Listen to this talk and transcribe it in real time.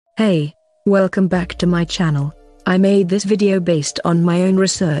Hey, welcome back to my channel. I made this video based on my own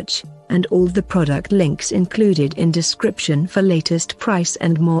research, and all the product links included in description for latest price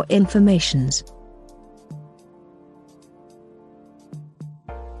and more informations.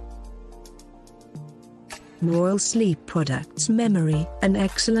 Royal Sleep Products Memory. An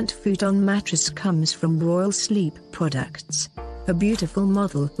excellent futon mattress comes from Royal Sleep Products. A beautiful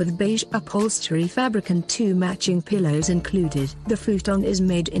model with beige upholstery fabric and 2 matching pillows included. The futon is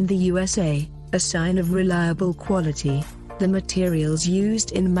made in the USA, a sign of reliable quality. The materials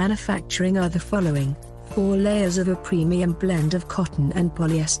used in manufacturing are the following: 4 layers of a premium blend of cotton and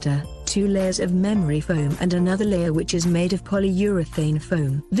polyester, 2 layers of memory foam and another layer which is made of polyurethane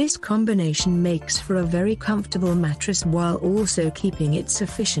foam. This combination makes for a very comfortable mattress while also keeping it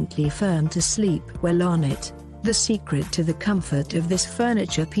sufficiently firm to sleep well on it. The secret to the comfort of this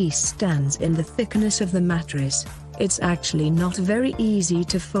furniture piece stands in the thickness of the mattress. It's actually not very easy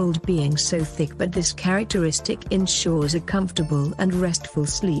to fold being so thick, but this characteristic ensures a comfortable and restful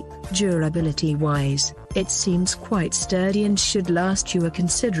sleep. Durability-wise, it seems quite sturdy and should last you a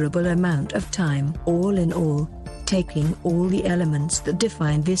considerable amount of time. All in all, taking all the elements that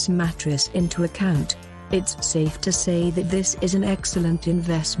define this mattress into account, it's safe to say that this is an excellent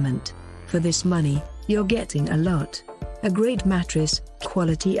investment. For this money, you're getting a lot. A great mattress,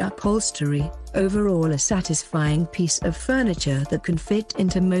 quality upholstery, overall a satisfying piece of furniture that can fit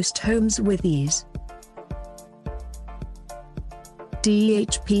into most homes with ease.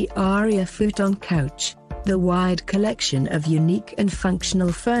 DHP Aria Futon Couch. The wide collection of unique and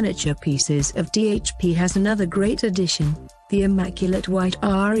functional furniture pieces of DHP has another great addition. The immaculate white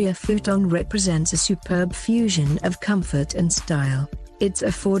Aria Futon represents a superb fusion of comfort and style. Its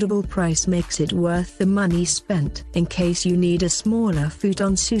affordable price makes it worth the money spent. In case you need a smaller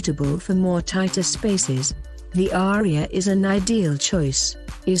futon suitable for more tighter spaces, the Aria is an ideal choice.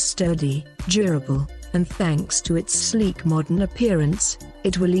 Is sturdy, durable, and thanks to its sleek modern appearance,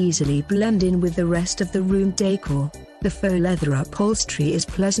 it will easily blend in with the rest of the room decor. The faux leather upholstery is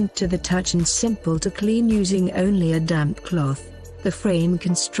pleasant to the touch and simple to clean using only a damp cloth. The frame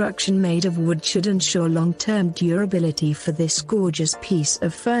construction made of wood should ensure long-term durability for this gorgeous piece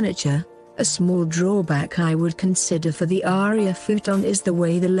of furniture. A small drawback I would consider for the Aria futon is the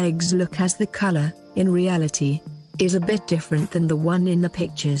way the legs look, as the color, in reality, is a bit different than the one in the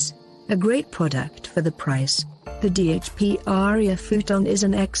pictures. A great product for the price. The DHP Aria futon is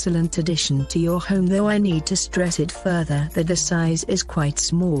an excellent addition to your home, though I need to stress it further that the size is quite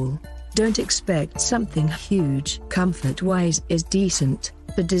small. Don't expect something huge. Comfort-wise is decent,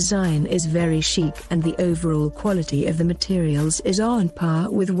 the design is very chic and the overall quality of the materials is on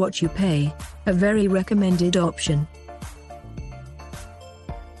par with what you pay. A very recommended option.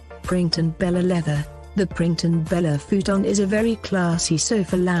 Prington Bella Leather. The Prington Bella futon is a very classy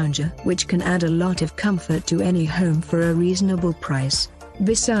sofa lounger which can add a lot of comfort to any home for a reasonable price.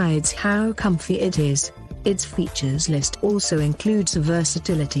 Besides how comfy it is, its features list also includes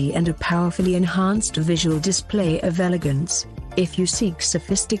versatility and a powerfully enhanced visual display of elegance. If you seek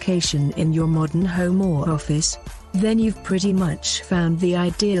sophistication in your modern home or office, then you've pretty much found the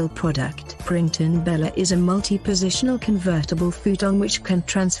ideal product. Prington Bella is a multi-positional convertible futon which can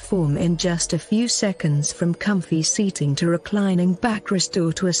transform in just a few seconds from comfy seating to reclining backrest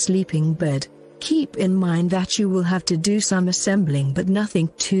or to a sleeping bed. Keep in mind that you will have to do some assembling, but nothing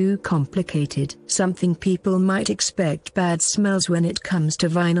too complicated. Something people might expect bad smells when it comes to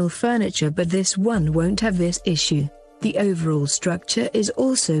vinyl furniture, but this one won't have this issue. The overall structure is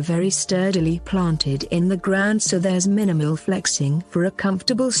also very sturdily planted in the ground, so there's minimal flexing for a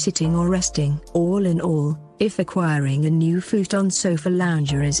comfortable sitting or resting. All in all, if acquiring a new futon sofa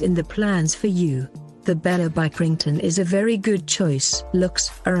lounger is in the plans for you, the Bella by Prington is a very good choice.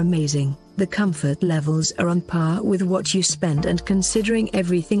 Looks are amazing. The comfort levels are on par with what you spend, and considering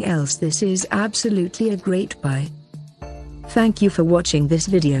everything else, this is absolutely a great buy. Thank you for watching this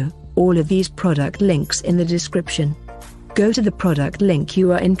video. All of these product links in the description. Go to the product link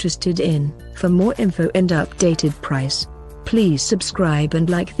you are interested in for more info and updated price. Please subscribe and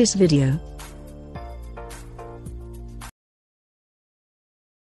like this video.